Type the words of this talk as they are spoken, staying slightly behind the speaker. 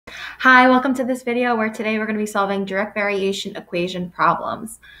Hi, welcome to this video where today we're going to be solving direct variation equation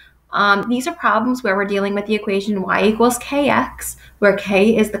problems. These are problems where we're dealing with the equation y equals kx, where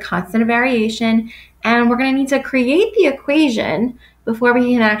k is the constant of variation, and we're going to need to create the equation before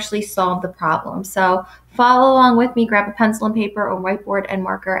we can actually solve the problem. So follow along with me, grab a pencil and paper or whiteboard and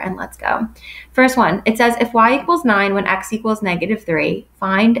marker, and let's go. First one, it says if y equals 9 when x equals -3,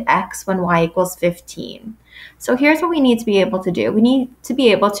 find x when y equals 15. So here's what we need to be able to do. We need to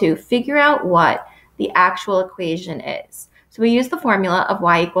be able to figure out what the actual equation is. So we use the formula of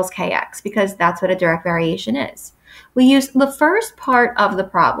y equals kx because that's what a direct variation is. We use the first part of the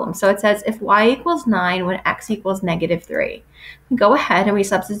problem. So it says if y equals 9 when x equals -3. We go ahead and we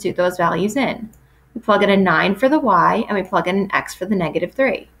substitute those values in. We plug in a 9 for the y and we plug in an x for the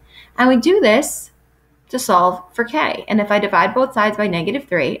 -3. And we do this to solve for k. And if I divide both sides by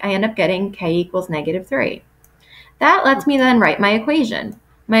 -3, I end up getting k equals -3. That lets me then write my equation.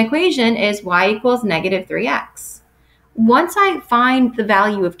 My equation is y equals -3x. Once I find the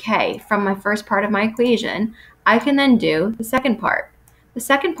value of k from my first part of my equation, I can then do the second part. The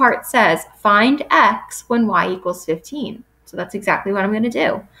second part says find x when y equals 15. So that's exactly what I'm going to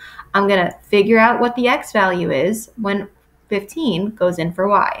do. I'm going to figure out what the x value is when 15 goes in for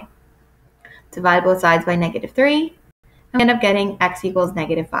y. Divide both sides by -3, and end up getting x equals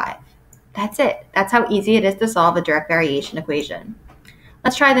 -5. That's it. That's how easy it is to solve a direct variation equation.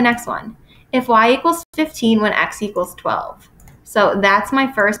 Let's try the next one. If y equals 15 when x equals 12. So that's my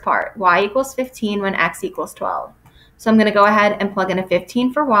first part. Y equals 15 when x equals 12. So I'm going to go ahead and plug in a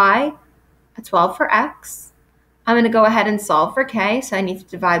 15 for y, a 12 for x. I'm going to go ahead and solve for k, so I need to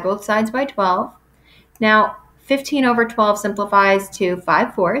divide both sides by 12. Now, 15 over 12 simplifies to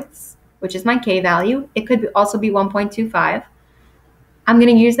 5/4, which is my k value. It could also be 1.25. I'm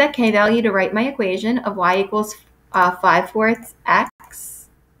going to use that k value to write my equation of y equals 5/4 x.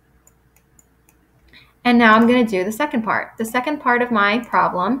 And now I'm going to do the second part. The second part of my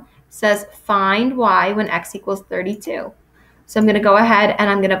problem says find y when x equals 32. So I'm going to go ahead and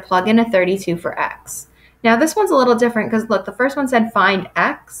I'm going to plug in a 32 for x. Now this one's a little different because look, the first one said find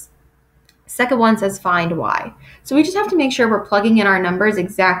x. The second one says find y. So we just have to make sure we're plugging in our numbers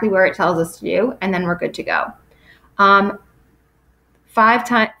exactly where it tells us to do, and then we're good to go.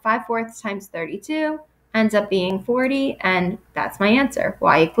 5/4 times 32 ends up being 40, and that's my answer.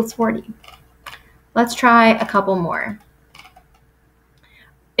 Y equals 40. Let's try a couple more.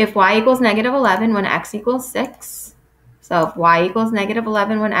 If y equals -11 when x equals 6, so if y equals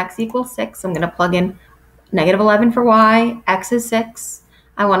 -11 when x equals 6, I'm going to plug in -11 for y, x is 6.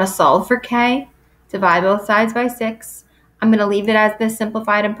 I want to solve for k, divide both sides by 6. I'm going to leave it as this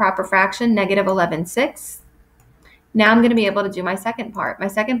simplified and proper fraction, -11/6. Now I'm going to be able to do my second part. My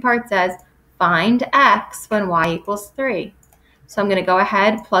second part says find x when y equals 3. So I'm going to go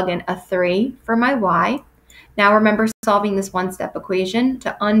ahead, plug in a 3 for my y. Now remember solving this one-step equation.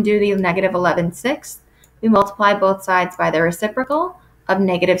 To undo the -11/6, we multiply both sides by the reciprocal of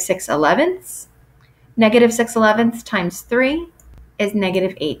 -6/11. -6/11 times 3 is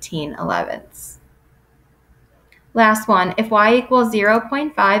 -18/11. Last one, if y equals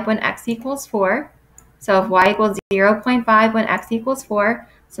 0.5 when x equals 4, so if y equals 0.5 when x equals 4,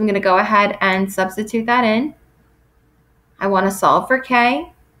 so I'm going to go ahead and substitute that in. I want to solve for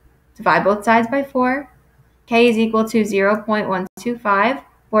k, divide both sides by 4. K is equal to 0.125,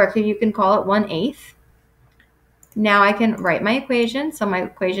 or you can call it 1/8. Now I can write my equation. So my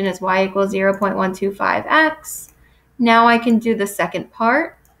equation is y equals 0.125x. Now I can do the second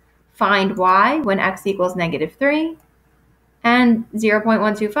part, find y when x equals -3. And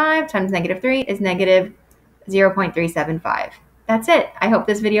 0.125 times -3 is -0.375. That's it. I hope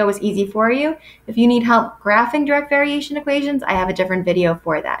this video was easy for you. If you need help graphing direct variation equations, I have a different video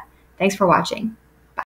for that. Thanks for watching.